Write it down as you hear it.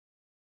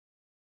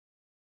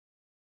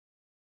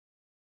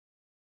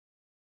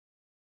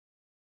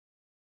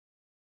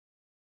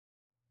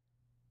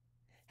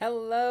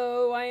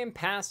Hello, I am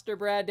Pastor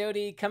Brad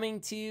Doty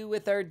coming to you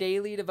with our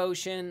daily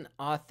devotion,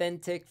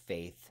 Authentic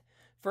Faith,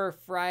 for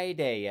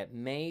Friday,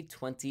 May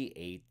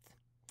 28th.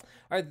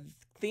 Our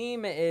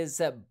theme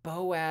is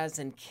Boaz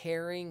and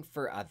caring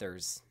for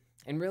others,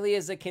 and really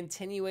is a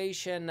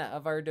continuation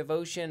of our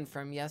devotion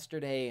from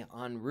yesterday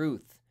on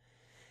Ruth.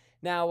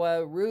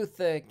 Now,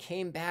 Ruth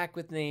came back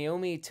with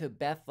Naomi to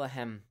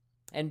Bethlehem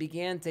and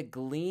began to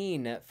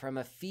glean from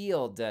a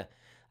field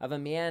of a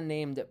man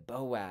named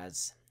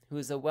Boaz, who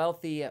is a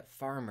wealthy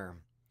farmer.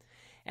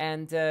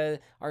 And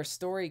our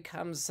story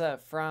comes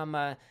from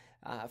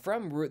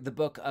the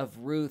book of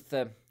Ruth,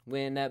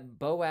 when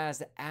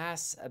Boaz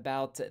asks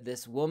about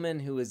this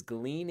woman who is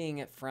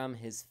gleaning from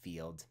his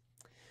field.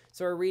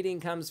 So our reading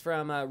comes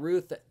from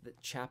Ruth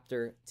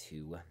chapter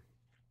 2.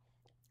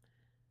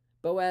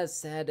 Boaz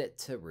said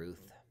to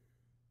Ruth,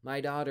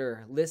 "My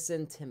daughter,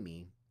 listen to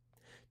me.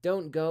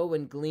 Don't go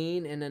and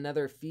glean in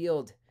another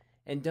field,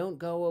 and don't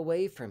go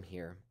away from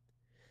here.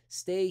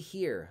 Stay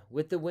here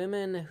with the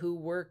women who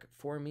work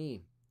for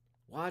me.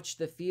 Watch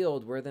the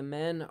field where the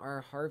men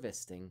are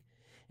harvesting,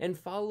 and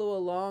follow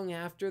along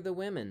after the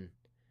women.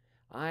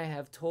 I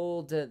have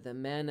told the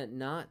men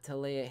not to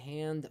lay a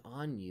hand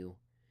on you.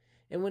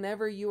 And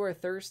whenever you are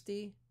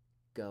thirsty,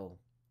 go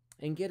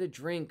and get a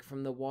drink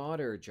from the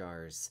water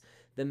jars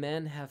the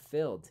men have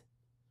filled."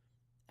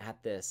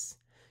 At this,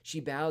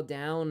 she bowed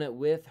down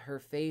with her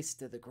face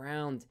to the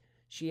ground.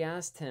 She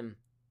asked him,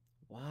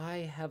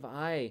 "Why have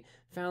I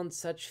found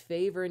such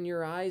favor in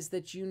your eyes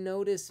that you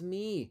notice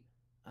me,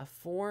 a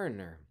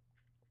foreigner?"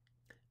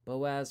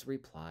 Boaz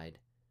replied,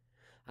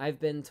 "I've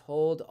been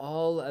told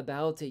all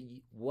about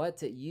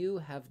what you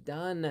have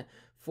done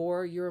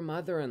for your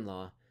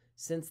mother-in-law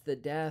since the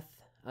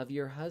death of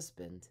your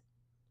husband,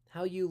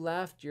 how you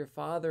left your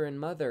father and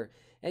mother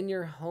and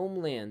your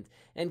homeland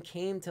and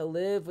came to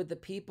live with the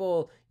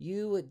people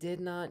you did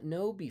not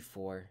know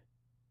before.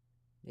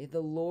 May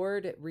the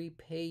Lord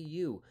repay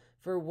you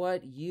for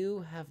what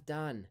you have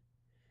done.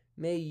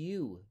 May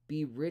you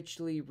be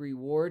richly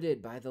rewarded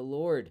by the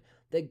Lord,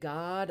 the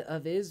God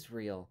of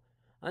Israel,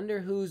 under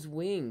whose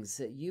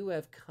wings you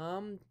have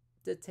come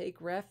to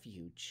take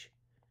refuge.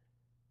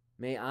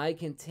 May I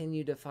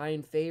continue to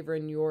find favor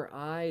in your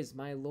eyes,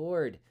 my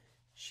Lord,"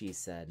 she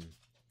said.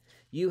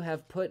 "You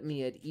have put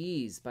me at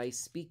ease by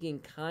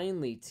speaking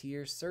kindly to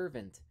your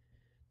servant,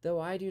 though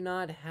I do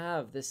not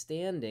have the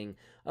standing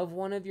of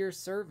one of your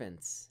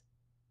servants."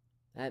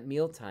 At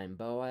mealtime,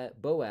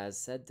 Boaz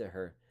said to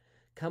her,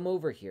 "Come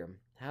over here,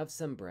 have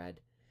some bread,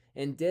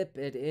 and dip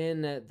it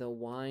in the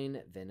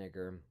wine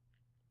vinegar."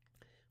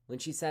 When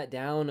she sat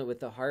down with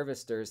the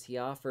harvesters, he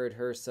offered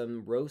her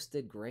some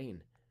roasted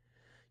grain.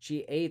 She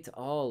ate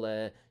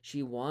all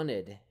she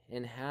wanted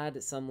and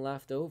had some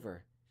left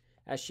over.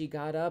 As she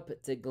got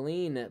up to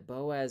glean,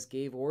 Boaz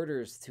gave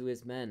orders to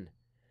his men.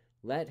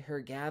 "Let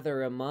her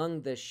gather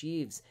among the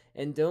sheaves,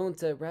 and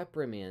don't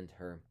reprimand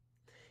her.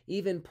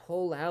 Even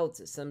pull out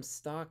some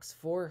stalks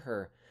for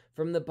her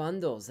from the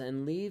bundles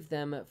and leave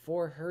them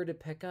for her to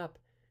pick up,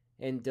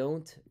 and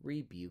don't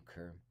rebuke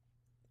her."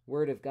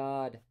 Word of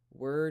God,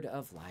 word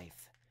of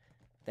life.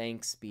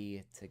 Thanks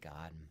be to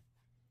God.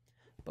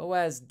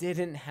 Boaz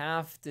didn't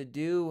have to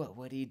do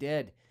what he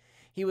did.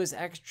 He was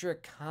extra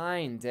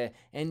kind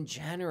and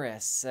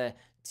generous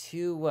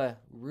to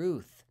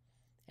Ruth,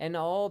 and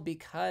all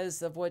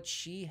because of what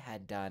she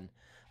had done,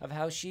 of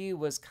how she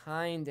was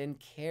kind and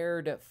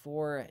cared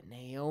for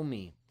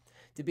Naomi,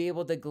 to be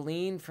able to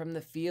glean from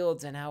the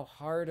fields and how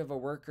hard of a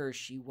worker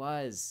she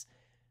was.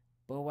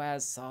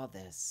 Boaz saw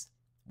this,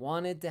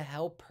 wanted to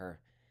help her,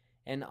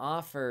 and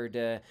offered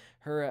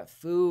her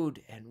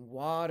food and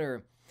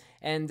water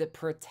and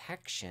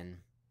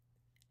protection,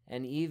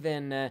 and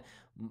even an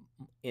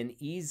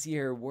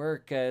easier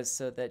work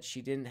so that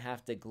she didn't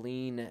have to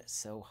glean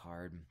so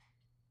hard.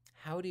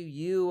 How do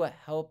you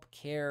help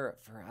care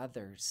for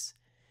others?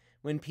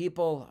 When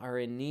people are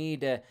in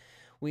need,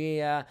 we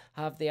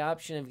have the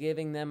option of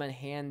giving them a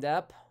hand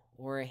up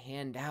or a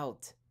hand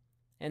out.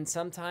 And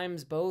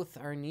sometimes both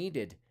are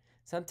needed.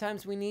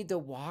 Sometimes we need to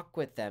walk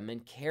with them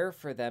and care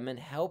for them and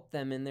help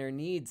them in their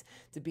needs,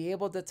 to be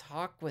able to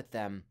talk with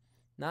them,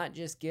 not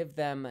just give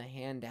them a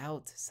hand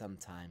out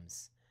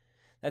sometimes.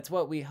 That's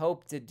what we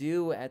hope to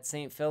do at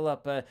St.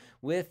 Philip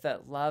with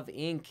Love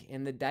Inc.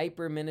 in the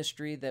diaper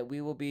ministry that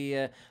we will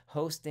be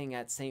hosting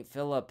at St.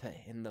 Philip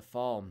in the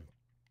fall.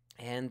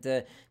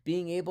 And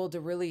being able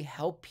to really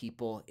help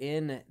people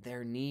in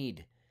their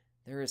need.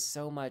 There is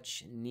so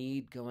much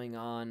need going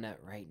on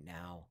right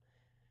now.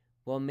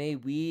 Well, may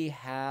we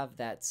have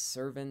that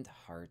servant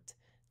heart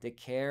to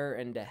care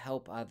and to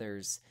help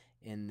others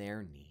in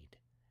their need.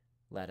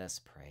 Let us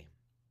pray.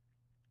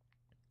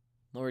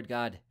 Lord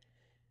God,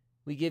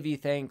 we give you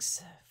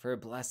thanks for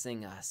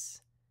blessing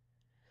us.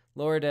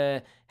 Lord,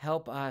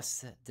 help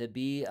us to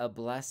be a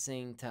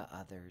blessing to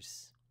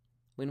others.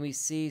 When we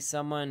see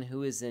someone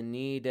who is in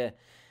need,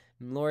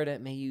 Lord,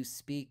 may you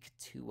speak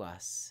to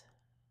us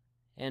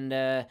and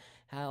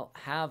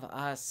have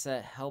us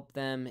help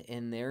them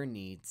in their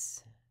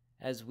needs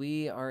as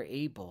we are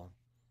able.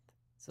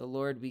 So,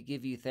 Lord, we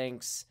give you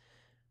thanks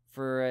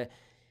for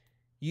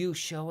you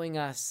showing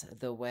us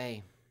the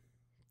way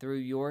through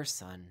your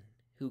Son,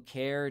 who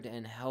cared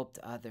and helped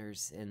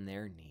others in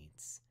their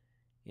needs.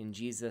 In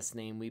Jesus'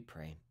 name we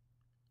pray.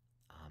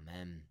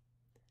 Amen.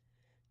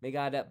 May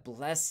God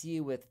bless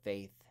you with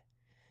faith.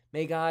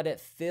 May God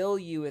fill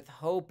you with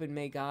hope, and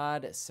may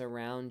God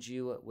surround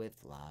you with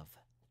love.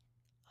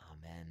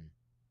 Amen.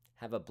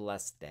 Have a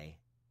blessed day.